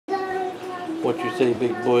What you say,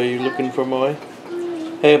 big boy? You looking for more?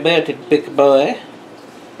 Hey, about it, big boy.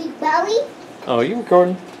 Big belly? Oh, are you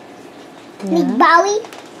recording? Yeah. Big belly?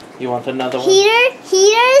 You want another one?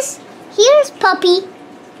 Here's puppy.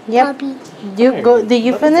 Yep. Puppy. Did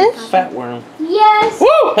you finish? Fat worm. Yes.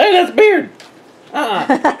 Woo! Hey, that's beard.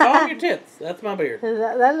 All your tits. That's my beard.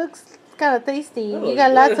 That looks kind of tasty. Oh, You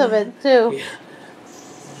got lots of it too. Yeah.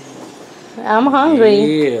 I'm hungry.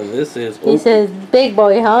 Yeah, this is. He says, "Big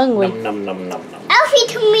boy hungry." Num num num num num. I'll feed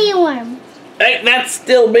to mealworm. Hey, that's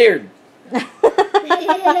still beard. I'll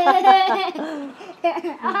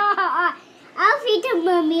feed to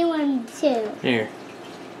my mealworm too. Here.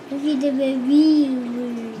 I'll feed to my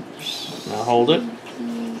mealworm. Now hold it.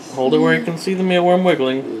 Hold it where you can see the mealworm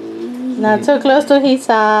wiggling. Not so close to his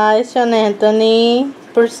eyes, Sean Anthony.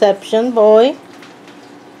 Perception, boy.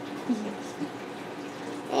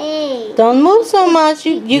 Hey. Don't move so much.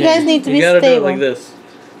 You guys need to be stable. You gotta do it stable. like this,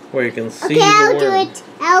 where you can see Okay, I'll the do worm. it.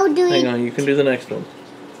 I'll do it. Hang on, you can do the next one.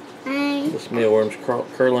 This mealworm's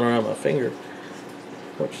curling around my finger.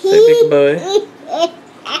 What you say, big boy?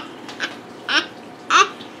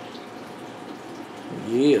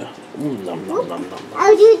 Yeah. Nom, nom, nom, nom, nom.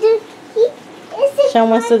 I'll do the. Sean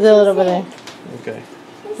wants to do it over there. Okay.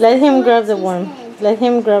 Let him grab the worm. Let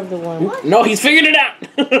him grab the worm. No, he's figured it out.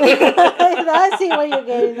 I see where you're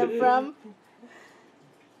getting them from.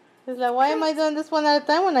 He's like, why am I doing this one at a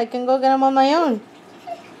time when I can go get them on my own?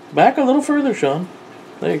 Back a little further, Sean.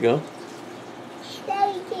 There you go.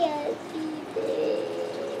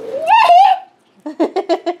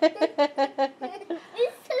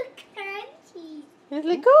 It's so crunchy. He's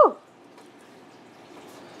like, go.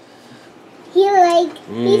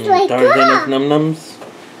 He's like, Tarzan of num nums.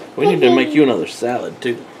 We need to make you another salad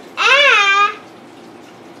too.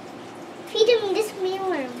 Feed him this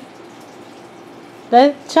mealworm.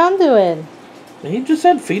 Let Sean do it. He just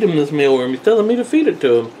said feed him this mealworm. He's telling me to feed it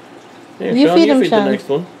to him. Here, You Sean, feed you him, feed Sean. the next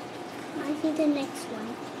one. I'll feed the next one.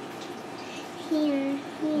 Here.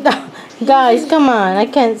 Guys, come on. I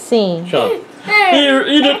can't see. Sean. Here,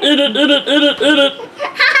 eat it, eat it, eat it, eat it, eat it.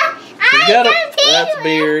 You got it. That's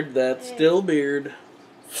beard. That's still beard.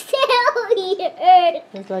 Still here.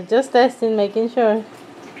 It's like just testing, making sure.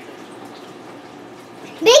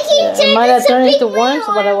 Making It might have turned into worms,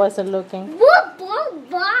 but I wasn't looking. Whoop,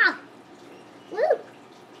 whoop, whoop. Whoop.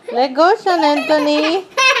 Let go, Sean Anthony.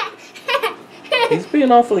 He's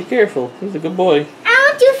being awfully careful. He's a good boy. I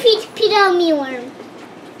want to feed Peter a mealworm.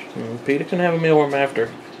 Peter can have a mealworm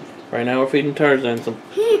after. Right now we're feeding Tarzan some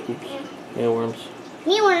mealworms.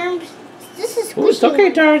 Mealworms. This is Oh, it's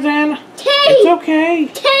okay, Tarzan. It's okay.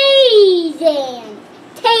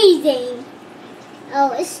 Tarzan.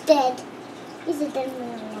 Oh, it's dead. It's a dead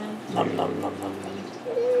mealworm. Nom, nom, nom, nom, nom.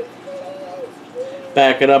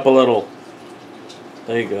 Back it up a little.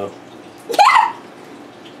 There you go.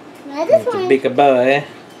 Not this It's a one. big boy.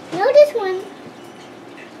 No, this one.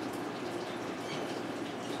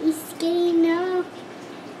 He's getting no.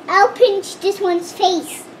 I'll pinch this one's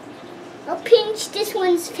face. I'll pinch this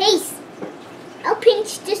one's face. I'll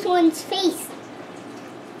pinch this one's face.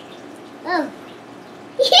 Oh.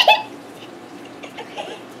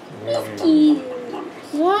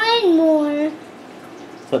 One more. Is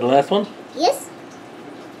that the last one? Yes.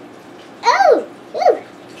 Oh. Ooh.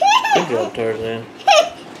 Good job, Tarzan.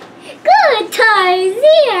 Good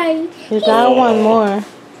Tarzan. He's got one more.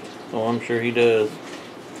 Oh, I'm sure he does.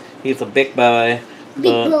 He's a big boy. Big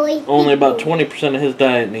But boy. only Big about boy. 20% of his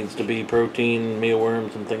diet needs to be protein,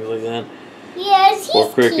 mealworms, and things like that. Yes, he's Or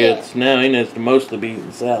crickets. cute. Now he needs to mostly be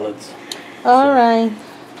eating salads. All right.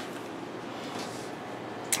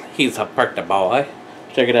 He's a pretty boy.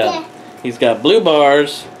 Check it out. Yeah. He's got blue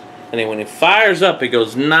bars, and then when he fires up, it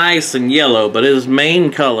goes nice and yellow. But his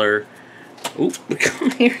main color. Oop!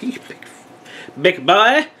 Come here, you big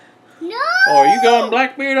boy. No. Oh, are you going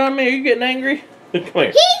Blackbeard on me? Are you getting angry? Come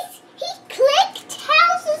here. He clicked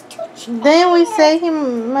houses to Then we say he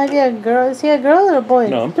might be a girl. Is he a girl or a boy?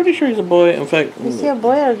 No, I'm pretty sure he's a boy. In fact, Is he a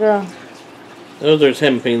boy or a girl? those are his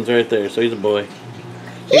hempines right there. So he's a boy.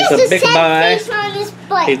 He He's has a a big sad boy. face on his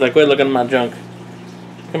butt. He's like, quit looking at my junk.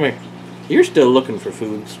 Come here. You're still looking for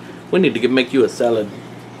foods. We need to make you a salad.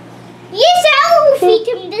 Yes, I will feed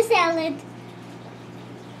him the salad.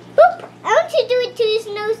 Boop. I want to do it to his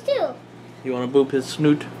nose too. You want to boop his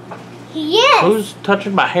snoot? Yes. Who's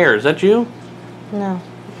touching my hair? Is that you? No.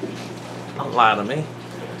 Don't lie to me.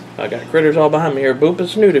 I got critters all behind me here. Boop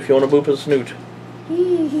his snoot if you want to boop his snoot.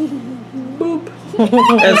 Boop.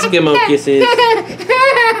 Eskimo kisses.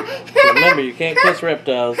 Remember, you can't kiss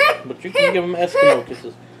reptiles, but you can give them Eskimo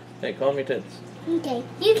kisses. Hey, calm your tits. Okay.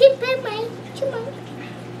 You can pet my chipmunk.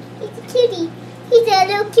 He's a cutie. He's a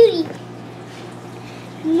little cutie.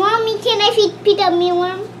 Mommy, can I feed Peter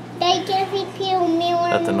mealworm? Daddy, can I feed Peter mealworm?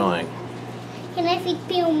 That's annoying. Can I feed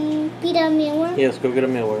Peter mealworm? Yes, go get a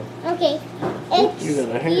mealworm. Okay. You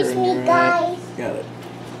got a hair Excuse in me, your guys. eye. Got it.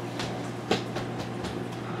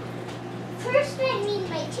 First, I need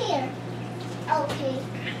my chair. Okay.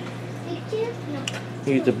 Big chair? No.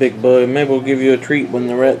 He's a big boy. Maybe we'll give you a treat when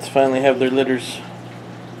the rats finally have their litters.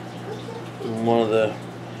 One of the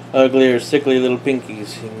uglier, sickly little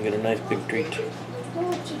pinkies. You can get a nice big treat.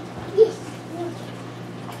 Yes.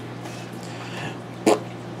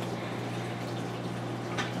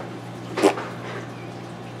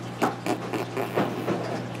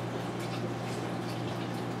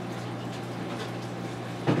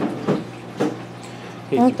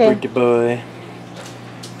 He's Okay. a pretty boy.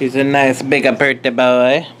 He's a nice, big, pretty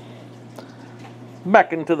boy.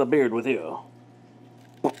 Back into the beard with you.